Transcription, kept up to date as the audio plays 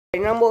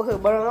Nombor ke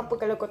barang apa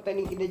kalau kau tak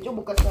ni, kita jom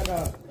buka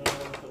sekarang.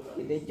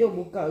 Kita jom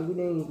buka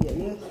guna ni dia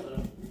ya.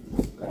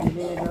 Kalau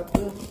dia ada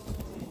apa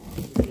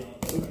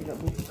kita nak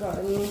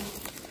buka ni.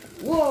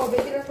 Wow,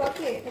 bateri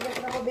rusbucket.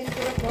 Kenapa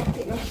bateri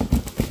rusbucket lah.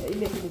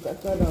 Ini kita buka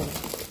sekarang.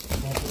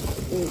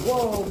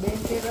 Wow,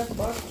 bateri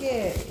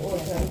rusbucket. Oh,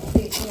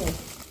 cantik ni.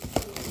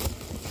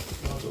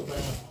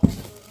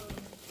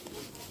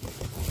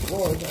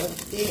 Oh,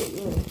 cantik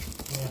ni.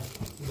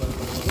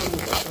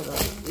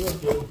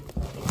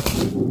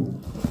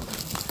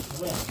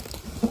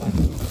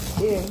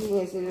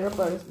 Ni saya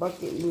dapat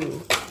rusbucket ni.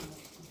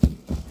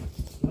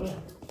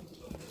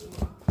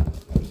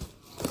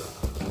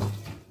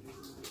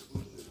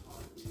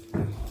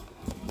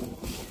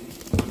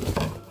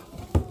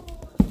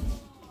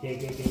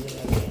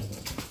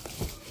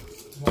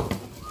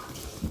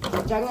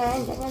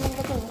 Jangan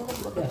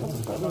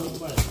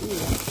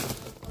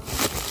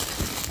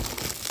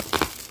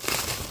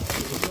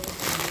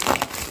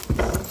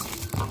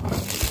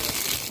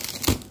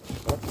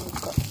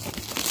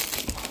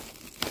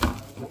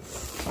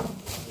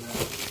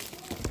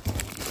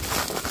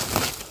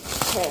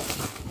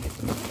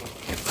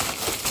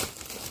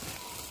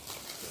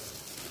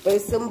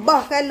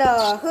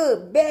persembahkanlah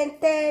Ben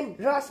 10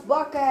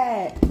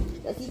 rusbucket.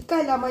 Tak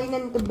sikallah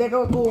mainan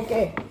terberok tu.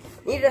 Okay,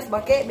 ni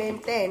rusbucket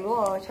Ben 10.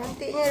 Wah,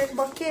 cantiknya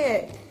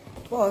rusbucket.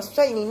 Wah,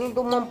 sesuai ni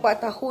untuk 4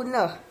 tahun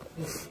lah.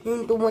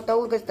 Ni untuk 5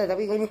 tahun ke start,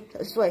 tapi ni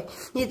tak sesuai.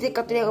 Ni dia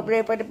kata dia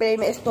daripada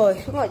PMS Toy.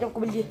 Tengok macam aku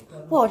beli.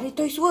 Wah, dia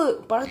Toys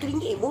World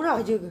RM400, murah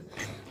je ke.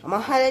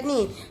 Mahal lah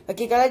ni.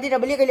 Okay, kalau dia dah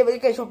beli, kalian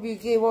belikan Shopee.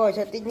 Okay, wah,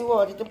 cantik ni.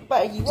 Wah, dia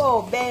cepat lagi.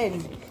 Wow, Ben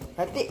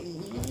cantik.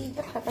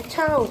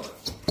 Kacau.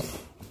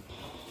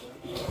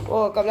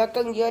 Oh, kat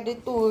belakang dia ada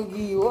tu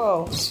lagi.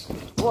 Wow.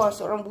 Wah,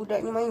 seorang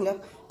budak ni main lah.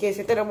 Okay,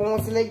 saya tak nak buang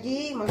masa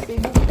lagi. Masa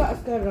buka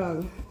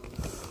sekarang.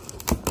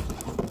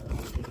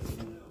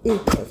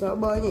 Tak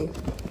sabarnya.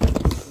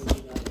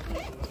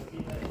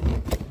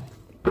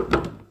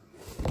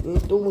 Ni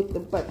tunggu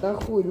tempat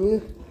tahun je.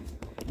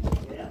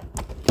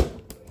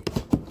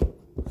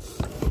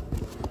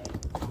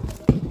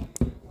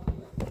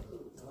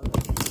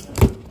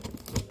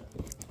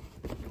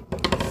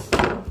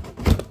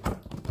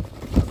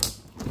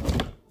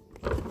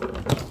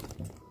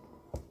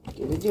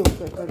 Jom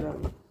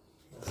sekarang.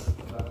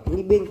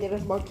 Ni Ben 10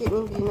 rusbucket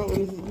ni dia naik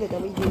dari gila tak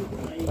bagi.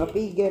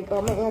 Tapi game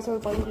pamat yang asal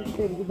paling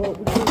kita dia bawa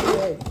putih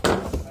kan.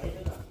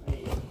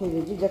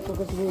 Jadi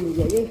jatuhkan semua ni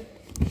je ya.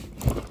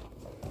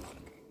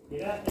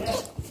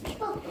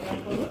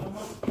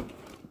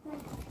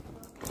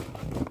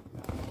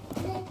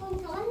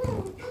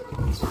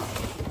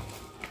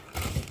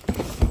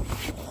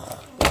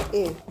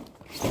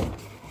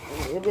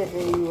 Dia biar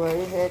dari luar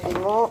saya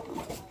tengok.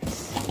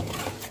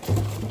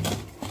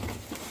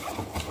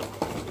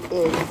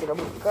 Kita dah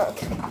buka.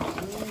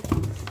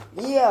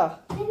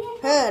 Ya.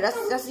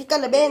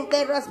 Rasikan lah Ben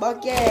 10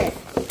 rusbucket.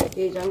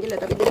 Janganlah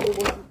tapi dia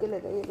boleh stiker lah.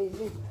 Tak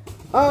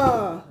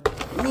payah.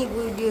 Ni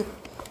pun dia.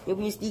 Dia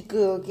punya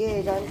stiker.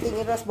 Okay,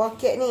 cantiknya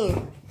rusbucket ni.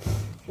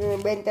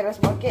 Ben 10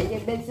 rusbucket je.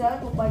 Ben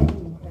selalu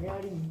pagi.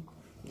 Hari-hari.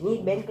 Ni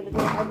Ben kena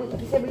ada.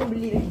 Tapi saya belum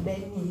beli lagi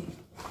Ben ni.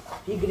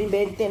 Ni green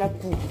Ben 10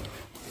 aku.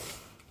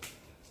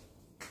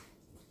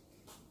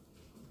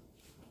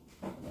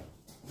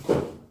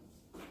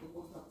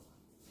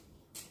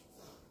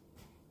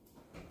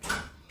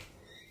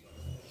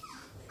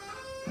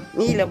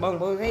 Ni lah bang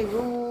saya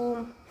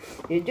room.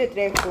 Dia je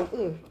travel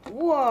ke.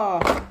 Wah,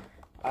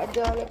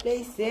 ada alat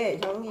playset.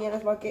 Canggih yang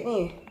rusbucket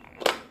ni.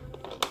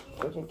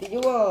 Oh, cantik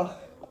je wah.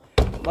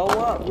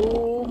 Bawa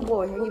room.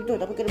 Wah, canggih betul.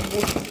 Tapi kena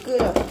buat stiker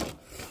lah.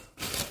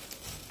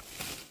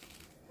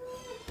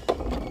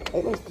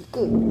 Mana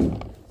stiker?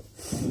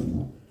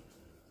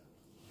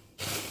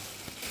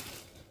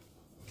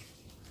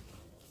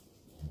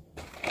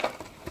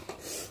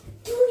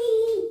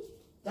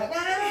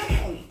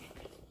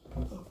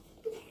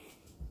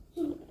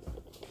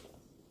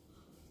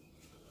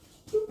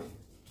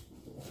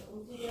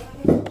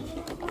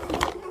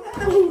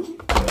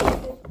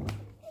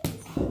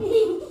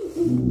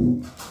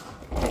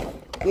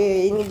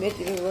 Okay, ini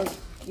bateri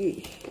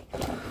rusbucket.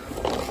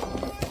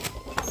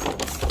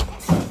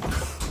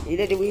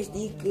 Dia boleh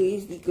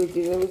stiker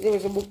tu. Saya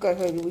masa buka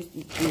saya dia boleh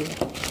stiker.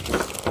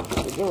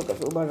 Dia buka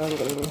semua barang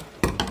kat ni.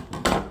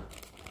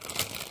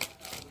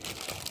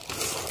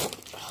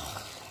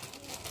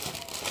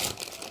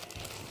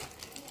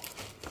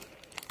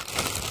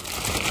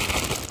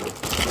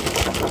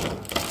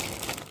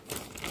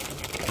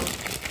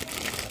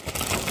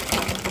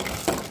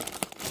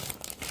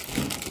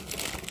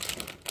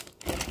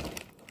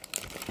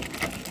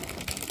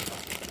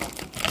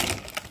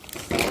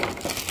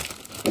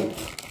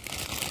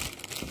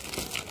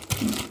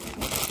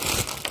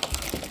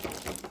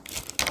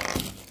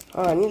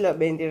 Ni lah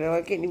Ben 10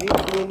 rusbucket ni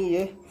punya ni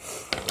je.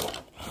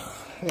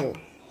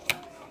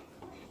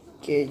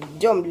 Okay,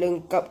 jom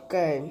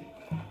lengkapkan.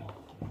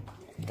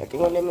 Kita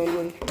tengok lemon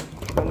dulu.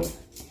 Mana?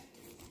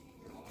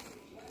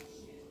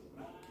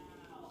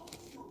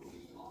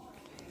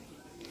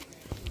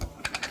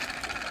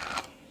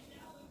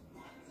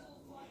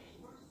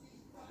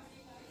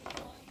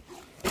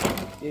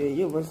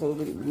 Dia pasang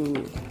begini.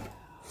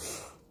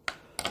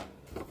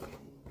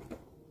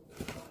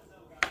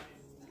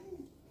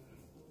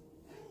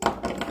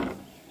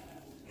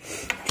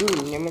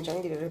 Yang macam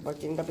ni dah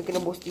pakai, tapi kena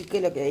bawa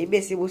stiker lah. Okay,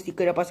 biasa bawa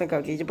stiker dah pasang kau.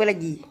 Okay, jumpa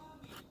lagi.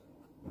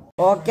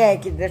 Okay,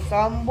 kita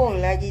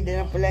sambung lagi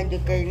dalam pelanja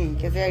kali ni.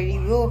 Kita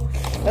review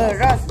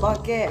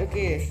rusbucket.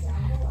 Okay,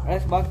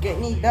 rusbucket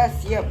ni dah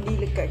siap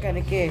dilekatkan.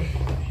 Okay,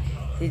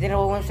 kita nak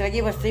bawa masa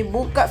lagi. Lepas saya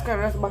buka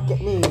sekarang rusbucket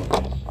ni.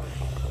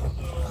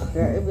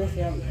 Okay,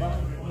 biasa ambil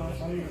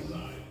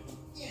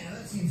Yeah,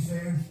 that seems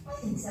fair. I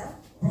think so.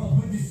 Bro,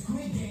 but the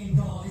Squid Game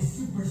doll is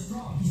super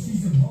strong.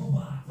 She's a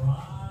robot,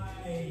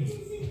 right?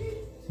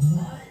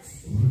 What?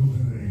 Little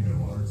do they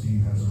know our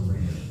team has a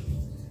radar.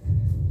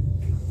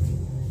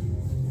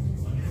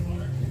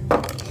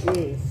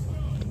 Okay.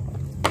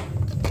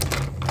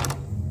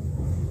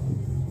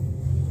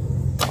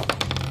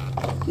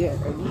 Ya,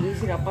 tadi dia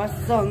saya dah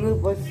pasang ke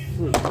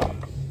pasang.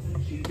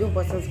 Kita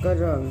pasang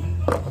sekarang.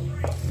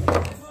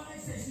 That's why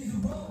I said she's a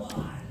robot.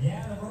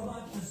 Yeah, the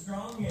robot's the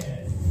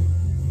strongest.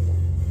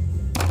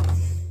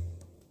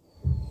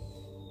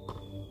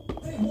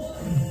 Hey,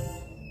 what?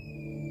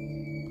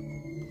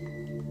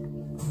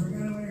 We're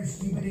gonna wear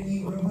stupid and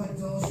eat robot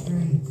doll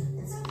straight.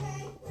 It's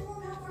okay. It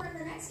won't help her in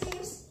the next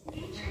games.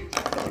 Each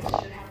contestant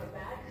should have a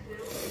bag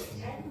filled with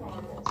 10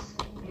 marbles.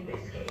 In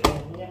this game,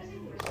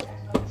 using your set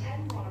of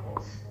 10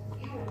 marbles,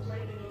 you will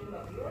play the game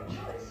of your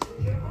choice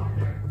with your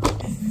partner.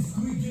 It's the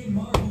Squid Game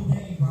marble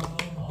game, bro.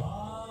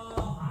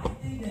 Oh, I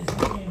think the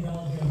Squid Game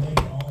doll is gonna make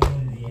it all the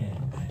way to the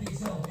end. I think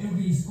so. It'll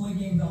be Squid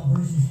Game doll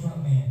versus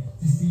Frontman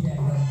to see that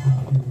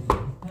helicopter.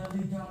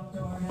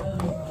 Helicopter,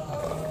 helicopter.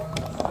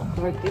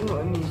 Kau tengok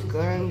ni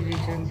sekarang dia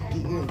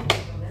cantik kan.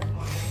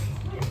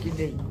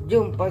 Kita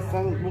jom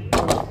pasang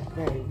buka.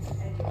 Guys.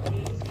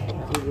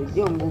 Kita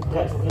jom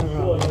buka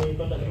sekarang.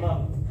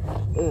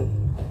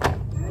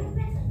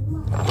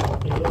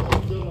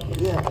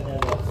 Ya.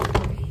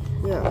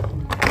 Ya.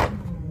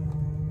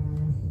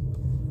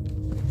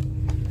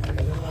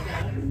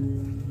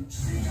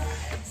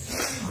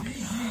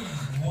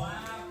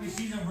 Wow, because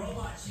she's a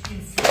robot, she can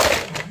see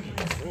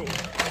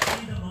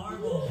the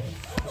marble.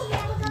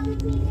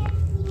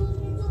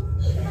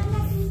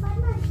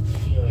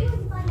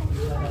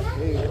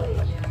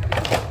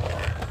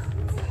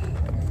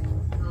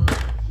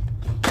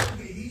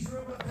 Okay, these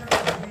robot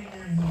powers are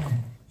getting out of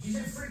hand. She's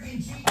a freaking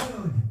cheat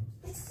code.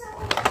 It's so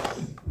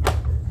okay.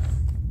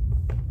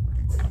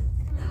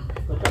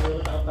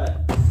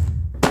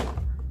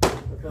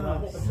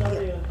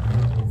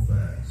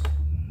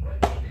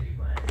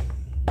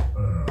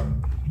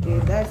 Okay,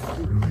 that's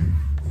it.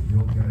 You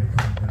don't gotta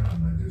come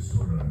down. I just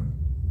sort of.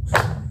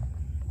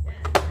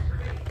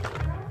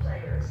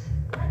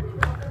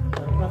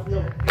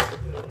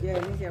 Ya,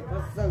 ni saya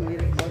pasang di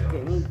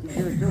bucket ni.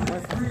 Kita jom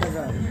pasang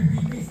sekarang.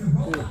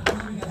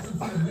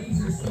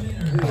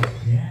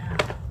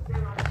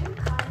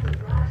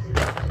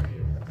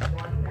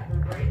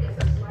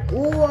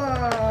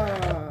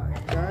 Wah,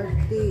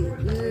 cantik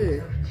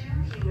je.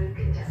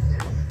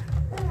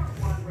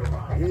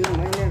 Ni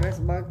mana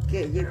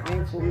rusbucket je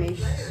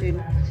information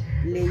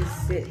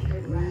laser.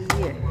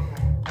 Yeah.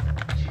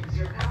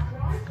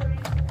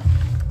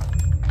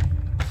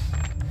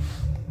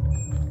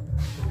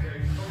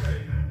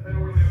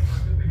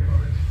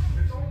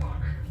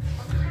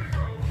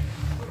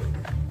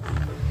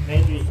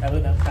 Magic, aku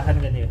nak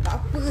tahankan dia.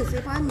 Tak apa, saya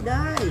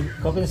pandai.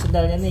 Kau kena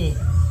sendalnya ni.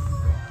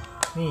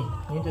 Ni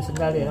untuk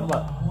sendal dia,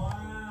 nampak?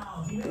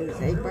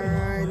 Saya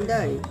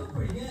pandai.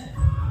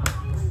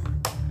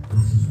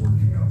 This is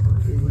working out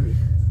perfectly.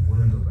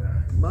 We're in the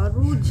back.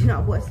 Baru je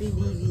nak buat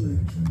sendiri.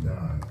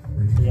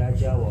 Dia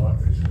ajar awak.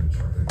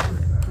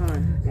 Ha,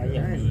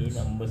 Ayah ni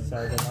nak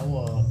membesarkan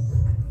awak.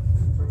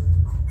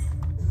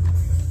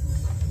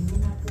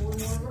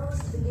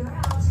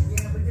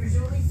 Yeah, but there's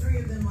only 3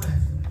 of them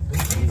left.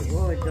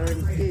 oh,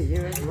 cantik je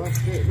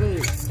rusbucket ni.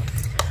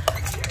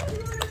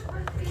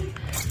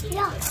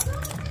 Ya,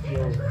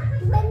 Yo.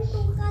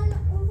 bantu kalau nak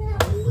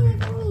beli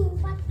ni,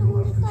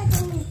 patut buka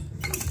ni.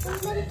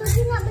 Bantu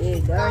dia nak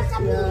beli Dah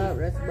tapi siap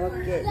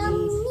rusbucket yang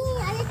ni. ni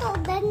ayah tahu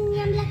dan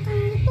yang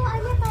belakang itu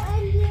ayah tahu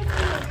dia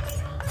punya.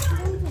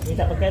 Ni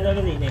tak pakai dah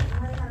kali ni.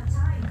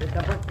 Kita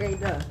pakai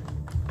dah.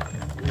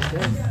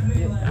 Dah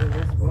siap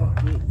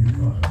rusbucket.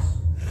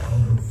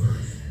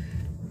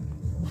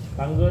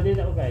 Tangga dia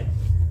tak pakai.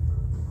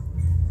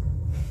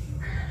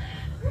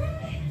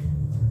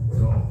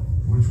 So,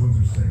 which ones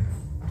are safe?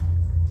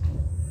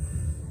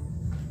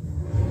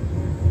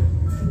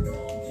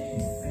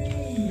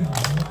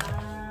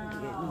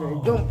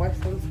 Jom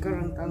pasang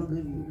sekarang tangga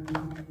ni.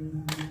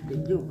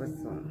 Jom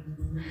pasang.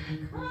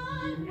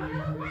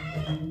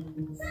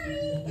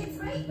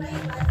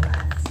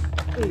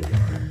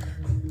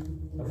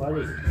 Tak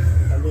balik.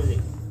 Tangga ni.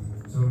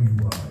 So you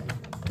lied.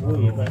 Oh,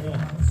 ya banyak.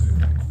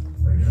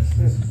 I guess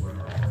this is where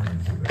our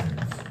partnership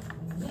ends.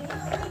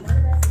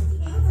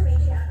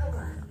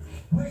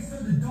 Wait,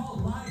 so the doll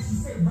lied? She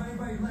said right,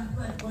 left,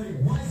 but it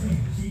wasn't.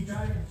 She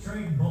tried to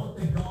trade both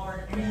the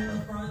guard and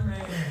the front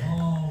man.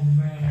 Oh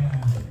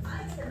man.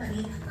 I get the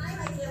money. I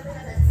might be able to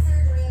have a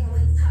surgery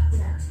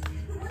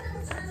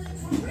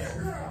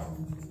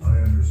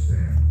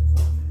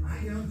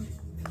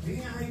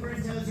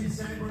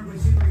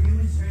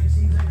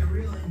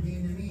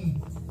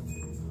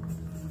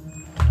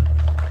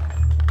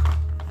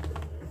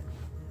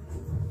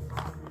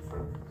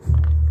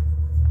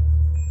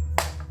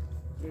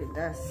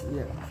dah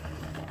siap.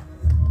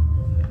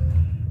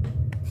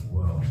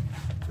 Well,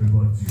 good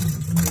luck to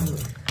you.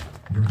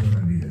 You're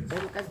gonna need it.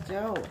 Jangan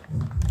kacau.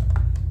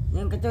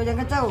 Jangan kacau,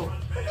 jangan kacau.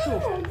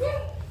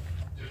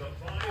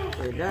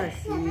 Okay, dah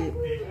siap.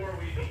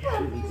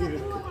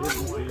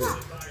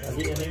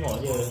 Adik yang tengok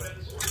je.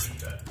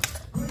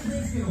 Who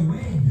think's gonna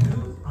win,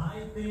 dude?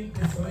 I think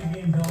the Squid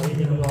Game dog. Tarik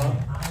dia keluar.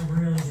 I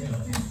really do.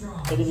 Too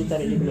strong. Tadi dia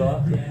tarik dia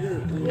keluar.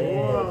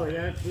 Wow,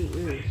 ya ti.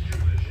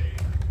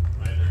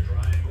 Either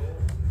triangle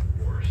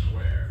or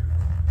square.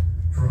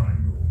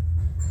 Triangle.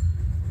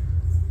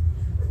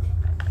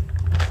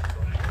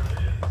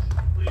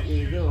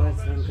 Okay, dia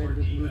pasangkan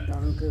dia punya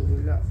tangga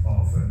pula.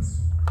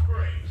 Offense.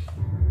 Great.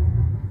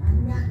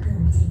 I'm not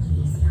going to take it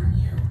easy on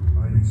you.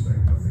 I'd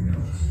expect nothing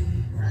else.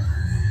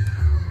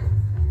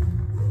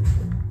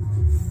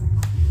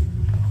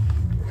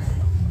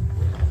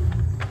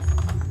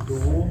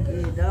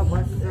 Okay, dah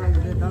pasang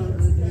dia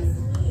tangga dia.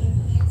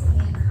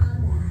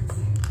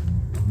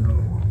 No,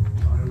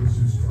 I was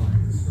just trying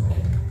to stall.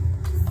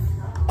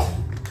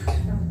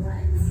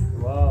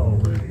 Wow.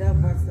 Dah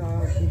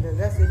pasang, kita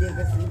dah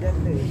sediakan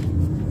senjata.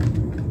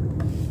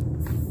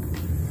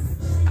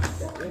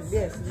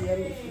 Biasa dia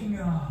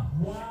ambil.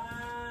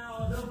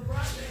 Wow, the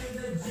front is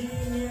a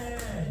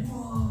genius.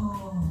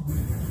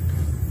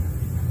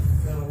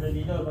 Kau dah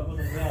leader aku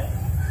nak lihat.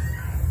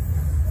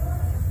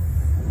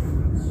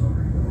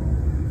 Sorry,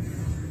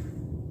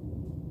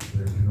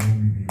 there can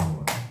only be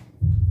one.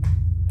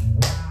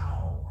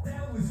 Wow,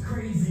 that was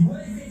crazy.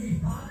 What is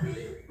it,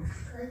 Poppy?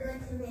 We're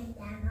going to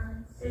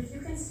McDonald's. If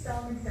you can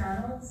spell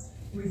McDonald's,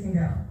 we can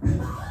go.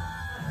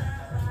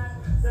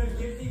 So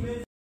Kissy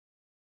Miss.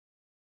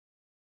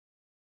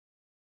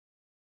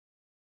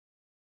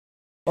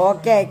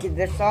 Okey,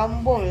 kita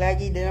sambung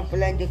lagi dengan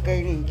pelanjukan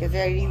ini.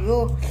 Kita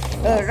review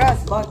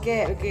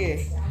rusbucket.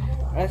 Okey,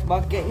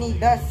 rusbucket ni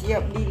dah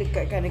siap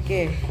dilekatkan.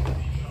 Okey,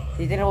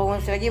 kita nak buat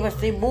masa lagi.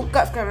 Mesti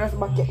buka sekarang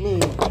rusbucket ni.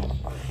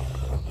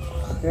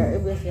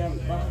 Biasa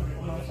apa?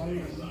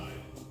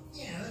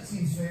 Yeah, that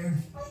seems fair.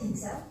 I think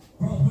so.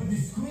 Bro, but the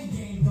Squid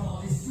Game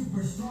doll is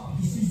super strong.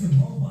 She's a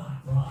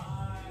robot.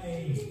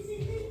 Right.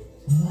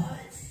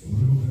 What?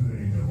 Little do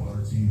they know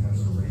our team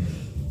has a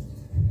raider.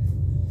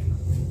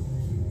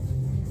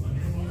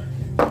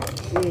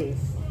 Okey.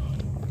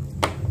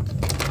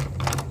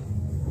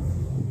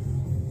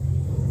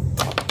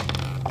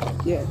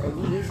 Ya,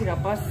 tadi ni saya dah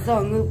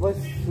pasang ke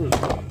pasal.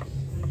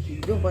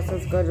 Kita pasang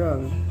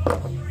sekarang.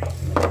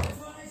 That's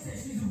why I said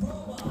she's a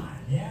robot.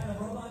 Yeah, the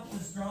robot's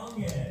the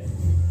strongest.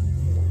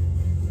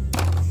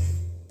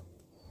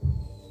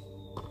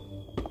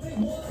 They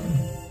won.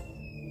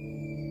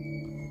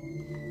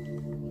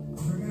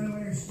 Forgot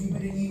about your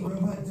stupid and eat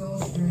robot doll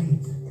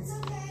strength. It's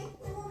okay.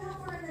 It won't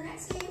help her in the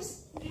next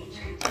games. Each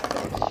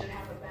contestant should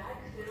have a bag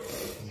filled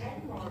with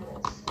 10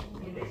 marbles.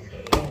 In this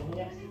game,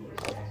 using your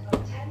set of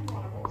 10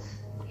 marbles,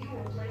 you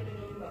will play the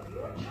game of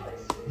your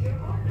choice with your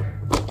partner.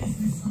 It's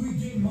the Squid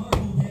Game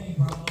marble game,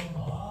 bro.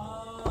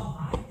 Oh,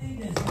 I think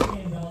the Squid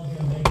Game doll is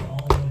gonna make it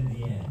all the way to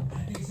the end.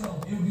 I think so.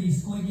 It'll be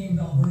Squid Game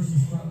doll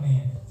versus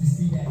Frontman to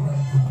see that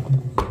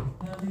helicopter.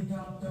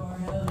 Helicopter,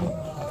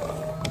 helicopter.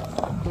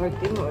 Kau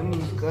tengok ni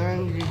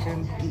sekarang dia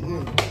cantik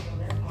kan.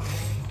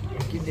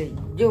 Kita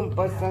jom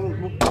pasang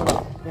buka.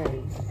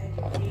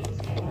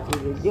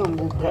 Kita jom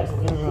buka Sure,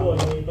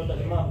 sekarang. ni kau tak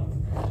demam.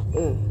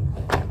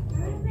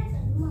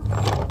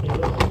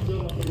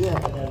 Ya.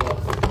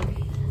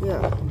 Ya.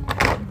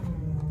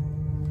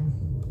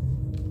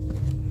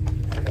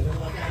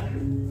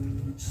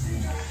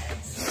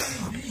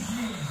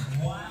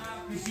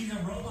 Wow, because she's a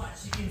robot,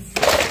 she can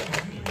see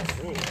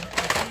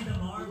the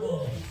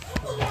marble.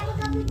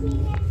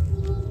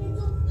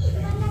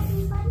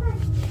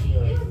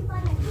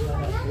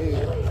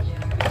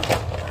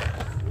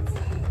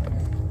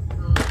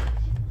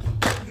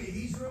 Okay,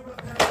 these robot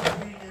powers are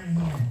getting out of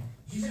hand.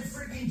 She's a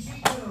freaking cheat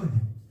code.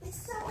 It's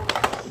so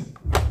easy.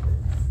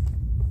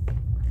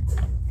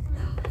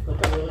 Kau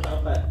tak boleh tak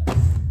dapat.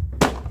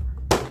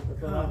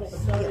 Kau nak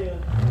pecah dia.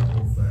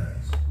 Go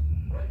fast.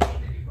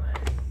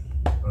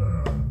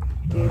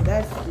 Okay,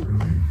 dah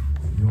Really,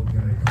 you'll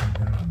get a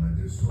countdown that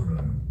just sort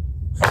of.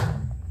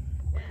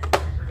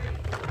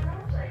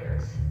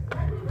 Players,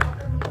 let me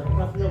welcome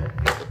you Dah belum?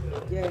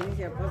 Ya, ni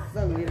saya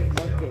pasang di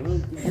rusbucket ni.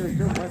 Kita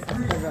jom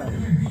pasang sekarang.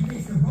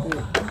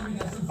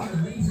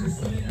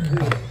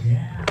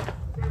 Yeah.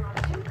 There are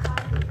two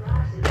kinds of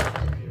glass in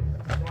front of you.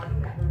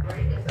 One that will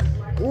break if the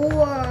slightest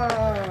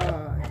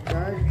Wah,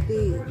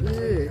 cantik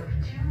ke?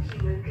 two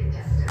human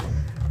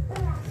contestants.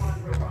 One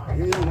robot.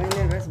 Ni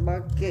mana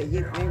rusbucket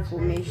je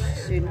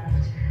information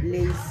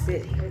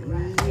laser.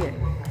 Ya.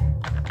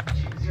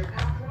 Choose your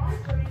path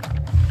wisely.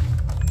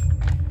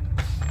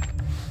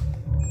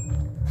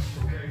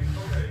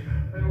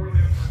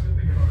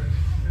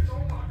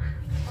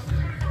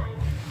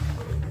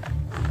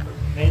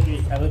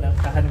 Magic, aku nak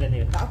tahankan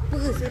dia. Tak apa,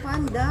 saya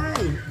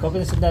pandai. Kau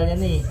kena sendal yang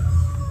ni.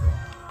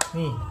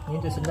 Ni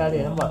untuk sendal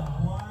dia, nampak?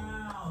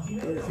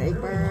 Saya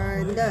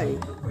pandai.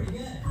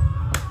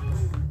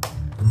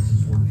 This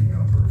is working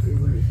out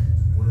perfectly.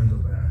 We're in the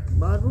back.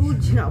 Baru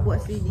je nak buat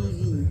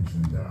sendiri.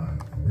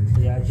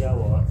 Dia ajar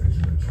awak.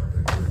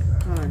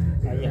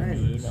 Ayah kan?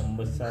 ni nak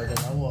membesarkan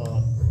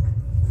awak.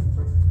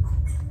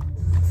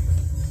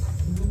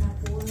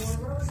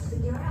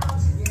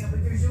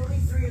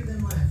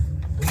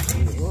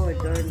 Oh,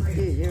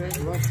 cantik je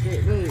rusbucket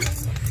ni.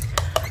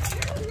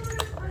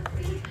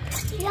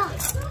 Ya,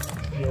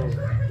 Yo.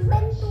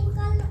 band tu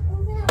kalau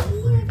orang nak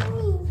beli macam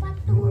ni,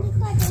 patut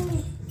macam ni.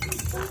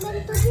 Band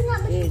tu dia nak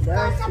beli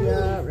Dah macam ni.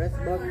 siap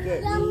rusbucket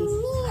Yang ni.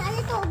 ni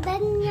ada tahu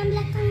band yang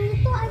belakang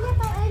itu ada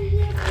tahu yang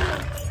dia tu.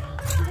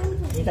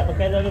 Ni tak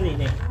pakai dah kali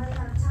ni.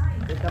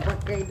 Dia tak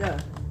pakai dah.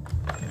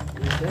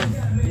 Dah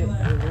siap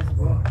rusbucket.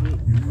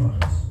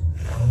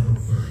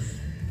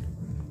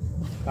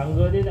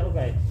 Tangga dia tak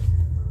pakai.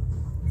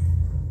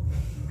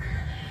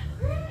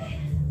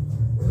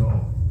 So,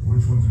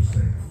 which ones are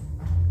safe?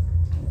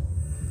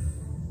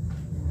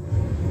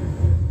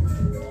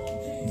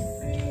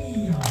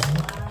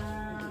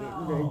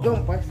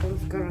 Jom pasang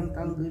sekarang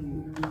tangga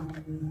ni.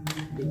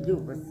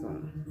 Jom pasang.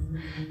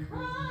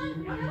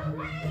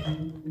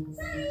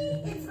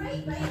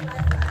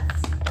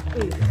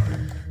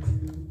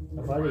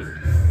 Tak balik.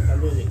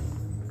 Tangga ni.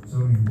 So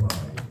you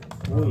lied.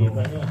 Oh, ya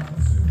banyak.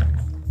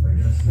 I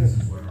guess this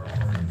is where our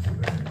partnership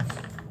ends.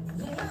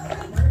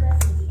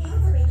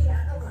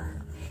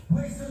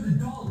 Wait, so the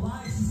doll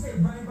lied? She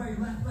said right,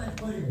 left,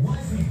 but it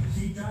wasn't.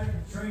 She tried to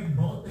trade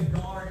both the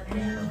guard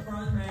and the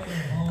front man.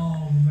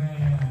 Oh,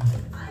 man.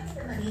 I get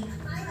the money.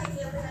 I might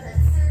be able to have that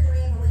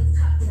surgery I've always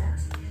talked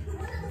about. The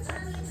one that will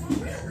turn me into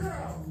a real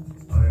girl.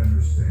 I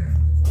understand.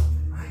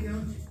 I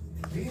don't.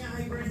 Being a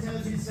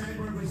hyper-intelligent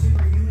cyborg with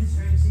superhuman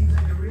strength seems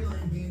like a real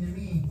end game to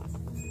me.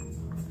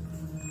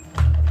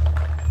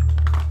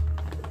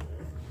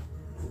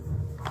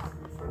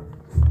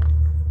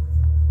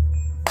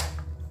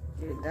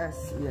 Dah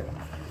siap.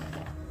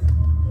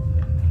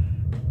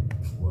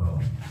 Well,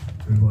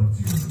 good luck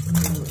to you in the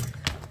vanilla.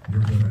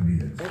 You're gonna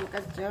need it. Jangan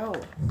kacau.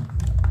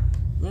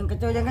 Jangan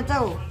kacau, jangan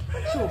kacau.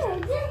 Tu.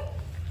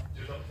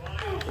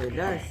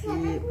 Dah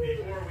siap.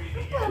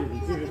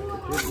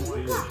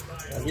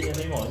 Adik nak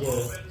tengok je.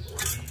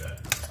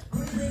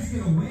 Who do you think's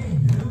gonna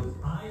win, dude?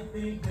 I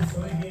think the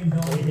Squid Game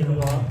doll. Tarik dia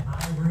keluar.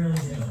 I really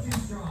do. Too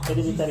strong.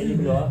 Tadi dia tarik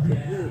dia keluar.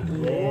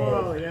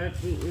 Wow,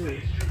 cantik ni.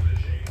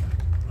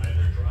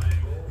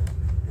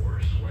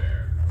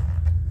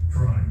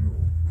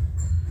 Triangle.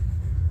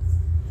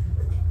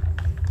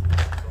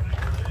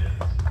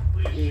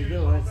 Dia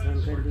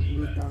pasangkan dia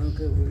punya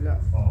tangga pula.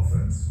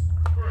 Offense.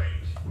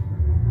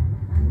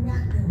 I'm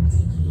not going to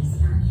take it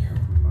easy on you.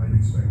 I'd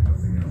expect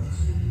nothing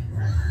else.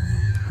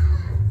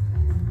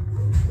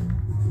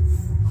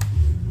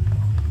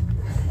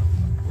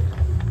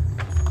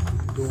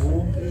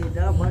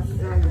 Dah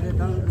pasang dia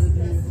tangga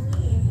ni.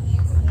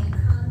 Hand-to-hand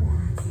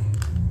combat.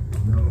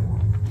 No,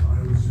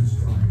 I was just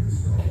trying to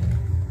stall.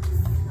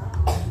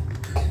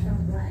 The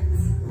what?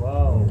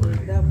 Wow.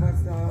 Dah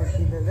pasang.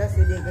 Kita dah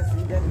sediakan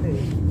senjata.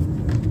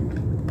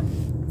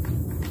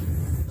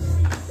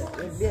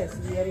 Biasa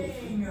dia ni.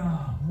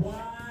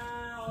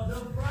 Wow,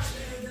 the front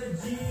man is a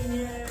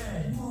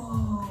genius.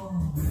 Whoa.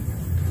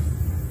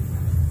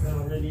 Dah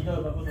boleh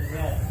tidur bagus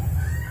sangat.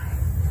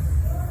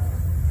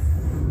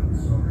 I'm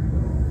sorry,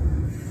 though.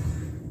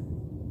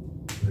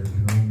 There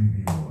can only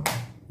be one.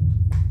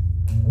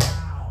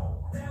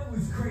 Wow, that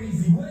was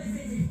crazy. What is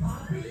this,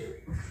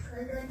 Poppy?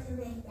 We're going to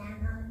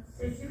McDonald's.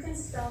 If you can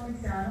spell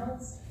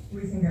McDonald's,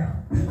 we can go.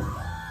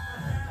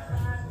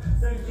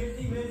 So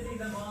Kissy Missy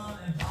the mom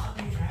and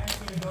Poppy's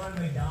asking to go to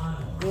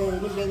McDonald's.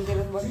 Ini bengkel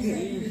She rusbucket said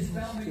you ni. just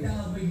spell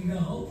McDonald's, we can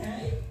go.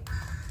 Okay.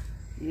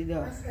 Dia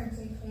dah. Let's go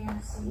to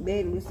KFC.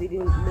 Ben mesti dia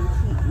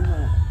bengkit ni.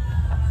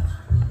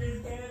 This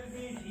KFC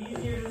is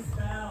easier to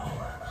spell.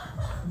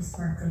 You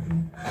smart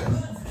cookie.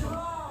 Let's go.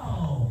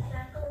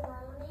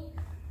 Macaroni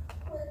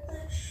with the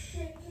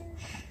chicken.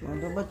 Yang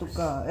tu apa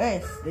tukar.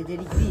 Dah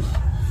jadi glitch.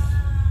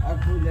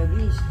 Aku dah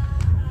glitch.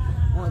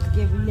 Oh,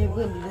 Kevin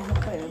Level dia dah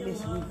sampai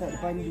habis minta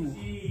pandu.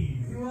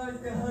 You want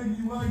the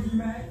huggy wuggy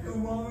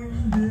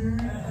macaroni,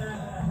 dude?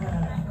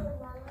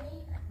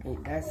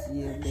 Dah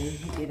siap deh.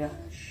 Dia dah.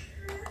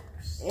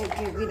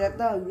 Kevin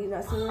datang. Dia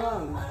nak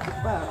serang.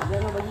 Cepat.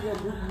 Jangan bagi dia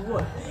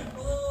buat.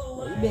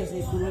 Best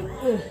dia turun.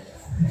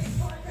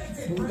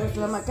 Untuk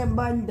selamatkan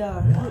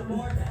bandar.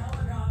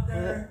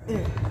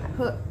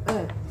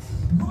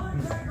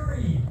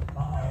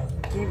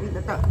 Kevin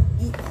datang.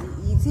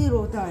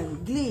 Zero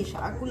time. Glitch.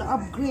 Aku nak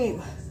upgrade.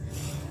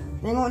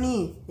 Tengok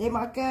ni. Dia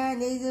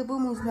makan laser pun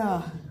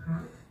musnah.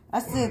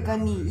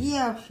 Asalkan ni.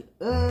 Ya.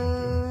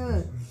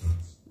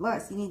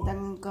 Mak sini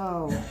tangan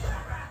kau.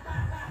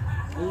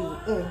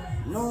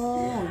 No.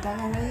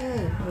 Tangan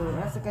saya.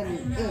 Rasakan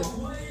ni.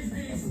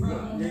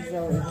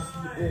 Risau.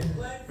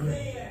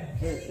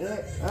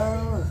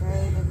 Oh.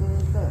 Saya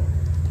tak.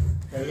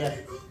 Saya.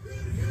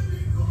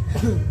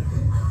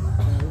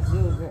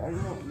 Juga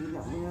anak dia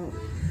nak menang.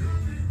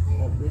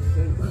 Habis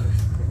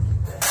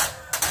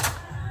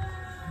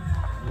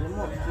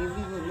lemak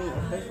Kevin pun naik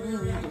atas ni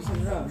untuk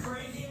serang.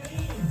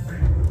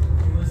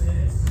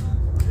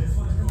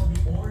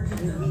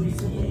 Kevin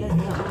Kita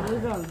nak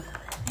menyerang.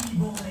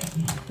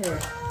 Okay.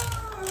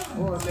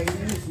 Oh, saya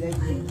use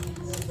lagi.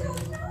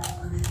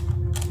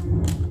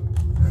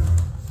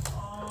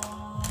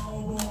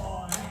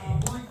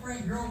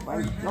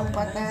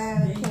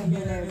 Lompatan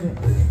cabin level.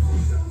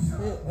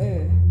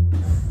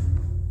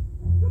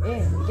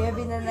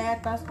 Cabin yang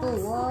naik atas tu.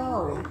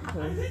 Wow.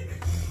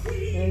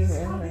 Saya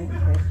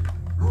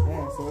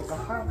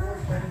faham.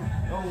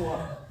 Oh,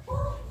 wow.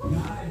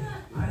 Guys,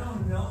 I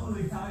don't know who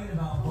he's talking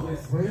about, but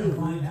we're gonna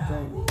find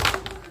out.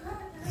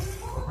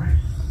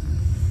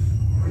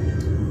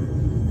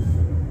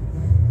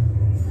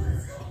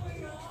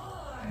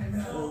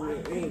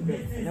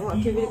 Nampak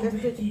cabin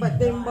kata cepat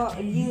tembak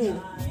dia.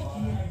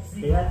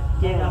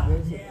 Jangan.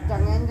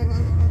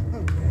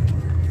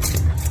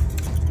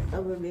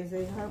 Apa biasa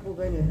apa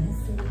kan dia?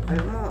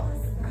 Alamak.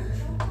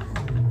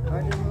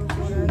 Ada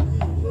muncul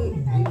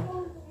lagi.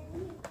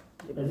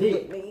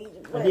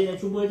 Adik nak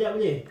cuba sekejap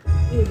boleh?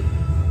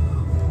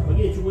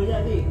 Bagi dia cuba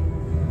sekejap adik.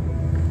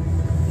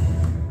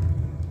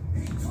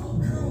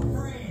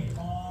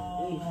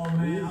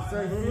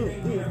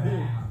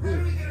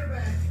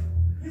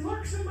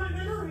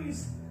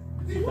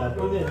 Tak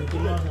apa dia,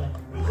 kenyang lah.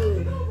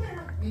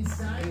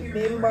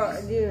 Tembak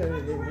dia.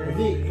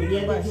 Adik, bagi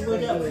adik cuba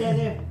sekejap kesian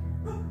dia.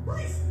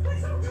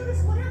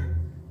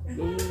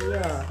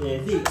 Iya. Okay,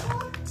 adik.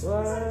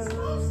 Wah.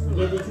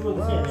 Bagi adik cuba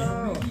kesian dia.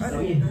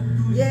 Bagi.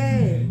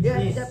 Yeay, dia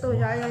jatuh.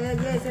 Ya,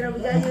 saya dah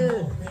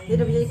berjaya. Dia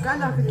dah berjaya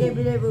kalah ke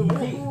cabin level.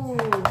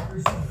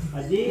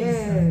 Adik.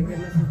 Yeay,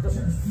 kena tutup.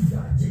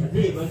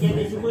 Adik, bagi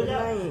adik cuba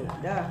sekejap. Naik.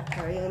 Dah,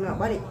 saya nak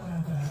balik.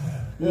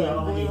 Ni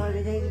abang adik.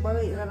 Dia jadi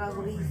balik, sekarang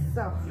aku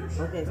risau.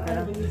 Okey,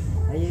 sekarang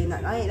saya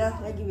nak naik dah.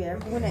 Lagi biar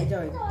aku pun naik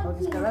join.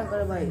 Okey, sekarang kau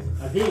dah baik.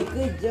 Adik.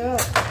 Kejap.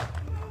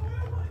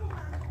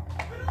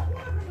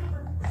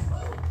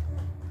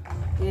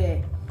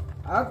 Okey.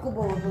 Aku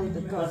bawa kau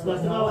tekan.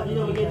 Sebelah awak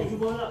dia bagi adik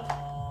cuba tak?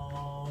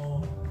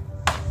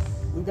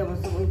 Minta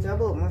masuk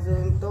mencabut. Masa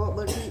untuk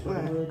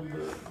berhikmat.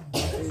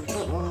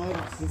 Untuk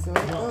mengerti.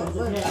 Sampai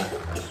masa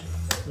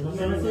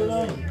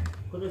kan.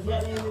 Kau dah siap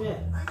ni dia.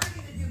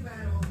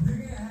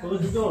 Kau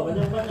tidur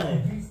pandai-pandai.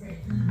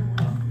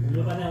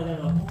 Tidur pandai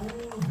kau.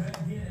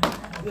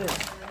 Ya.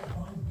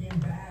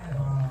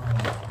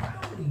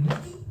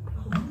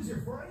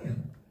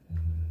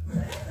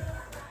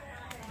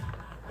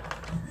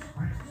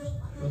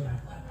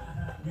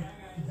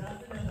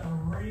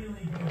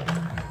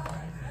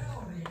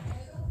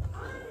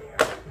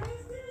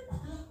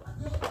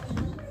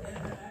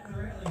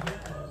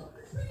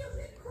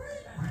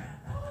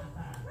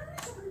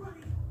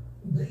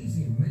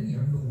 Daisy and Minnie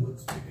are in the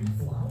woods picking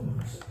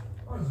flowers.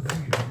 I was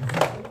thinking,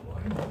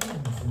 I know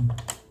some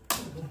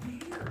little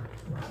Peter.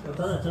 Kau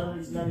tahu nak cara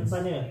dari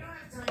depan dia?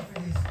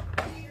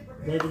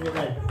 Dia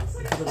tunjukkan.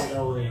 Cuba tak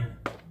tahu ni.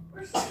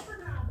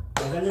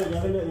 Jangan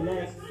look,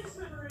 relax.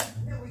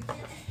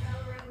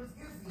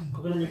 Kau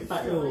kena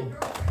lipat tu.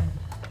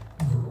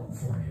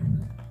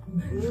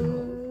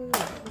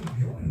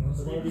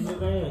 Kau nak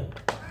tunjukkan dia.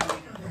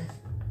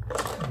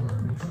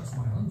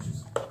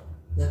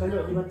 Jangan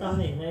look di batang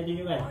ni, nak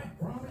tunjukkan.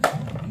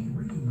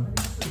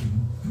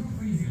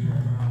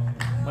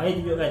 Mari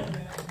tunjukkan.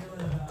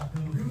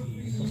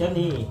 Macam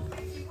ni.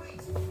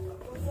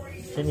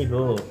 Macam ni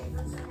bro.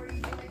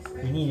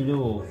 Ini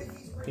dulu.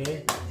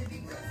 Okay.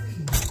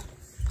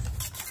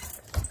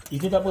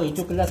 Itu tak apa,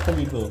 itu kelas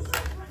sekali bro.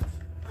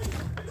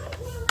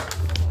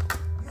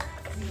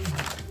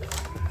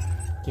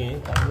 Okay,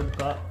 tangan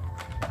buka.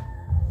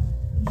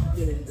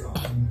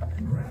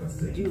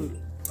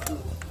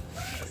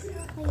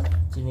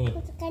 Sini.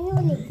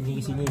 Ini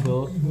ke sini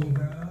bro.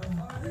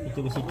 Itu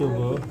ke situ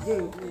bro.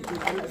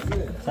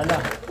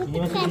 Salah. Ini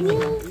masuk sini.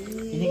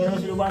 Ini kena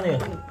masuk lubang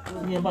dia.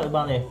 Ini nampak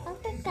lubang dia.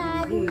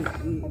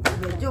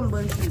 Jom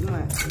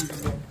berhikmat.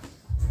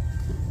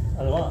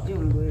 Alamak.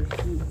 Jom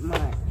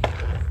berhikmat.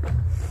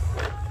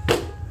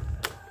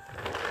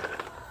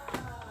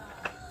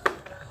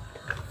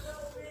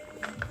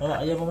 Alamak,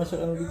 ayah mau masuk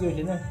dalam video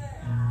macam mana?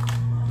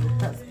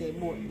 Letak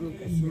skateboard ni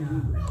kat sini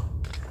dulu.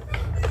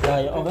 Dah,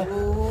 ya off eh.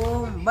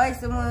 Bye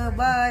semua.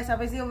 Bye.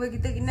 Sampai sini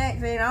kita connect.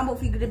 Saya nak ambil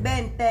figure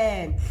Ben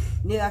 10.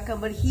 Dia akan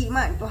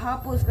berhikmat untuk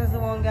hapuskan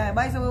semua orang guys.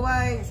 Bye semua.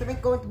 Bye.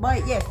 Assalamualaikum.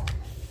 Bye. Yes.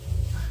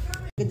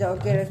 Kejap.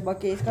 Okay.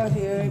 Rusbucket. Sekarang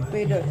saya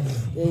repair dah.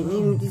 Ini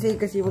nanti saya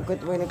kasih muka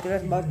tu mana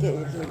Rusbucket.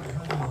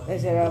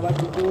 Saya dah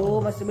batu tu.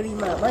 Masa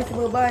berhikmat. Bye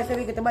semua. Bye.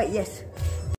 Sampai kita bye. Yes.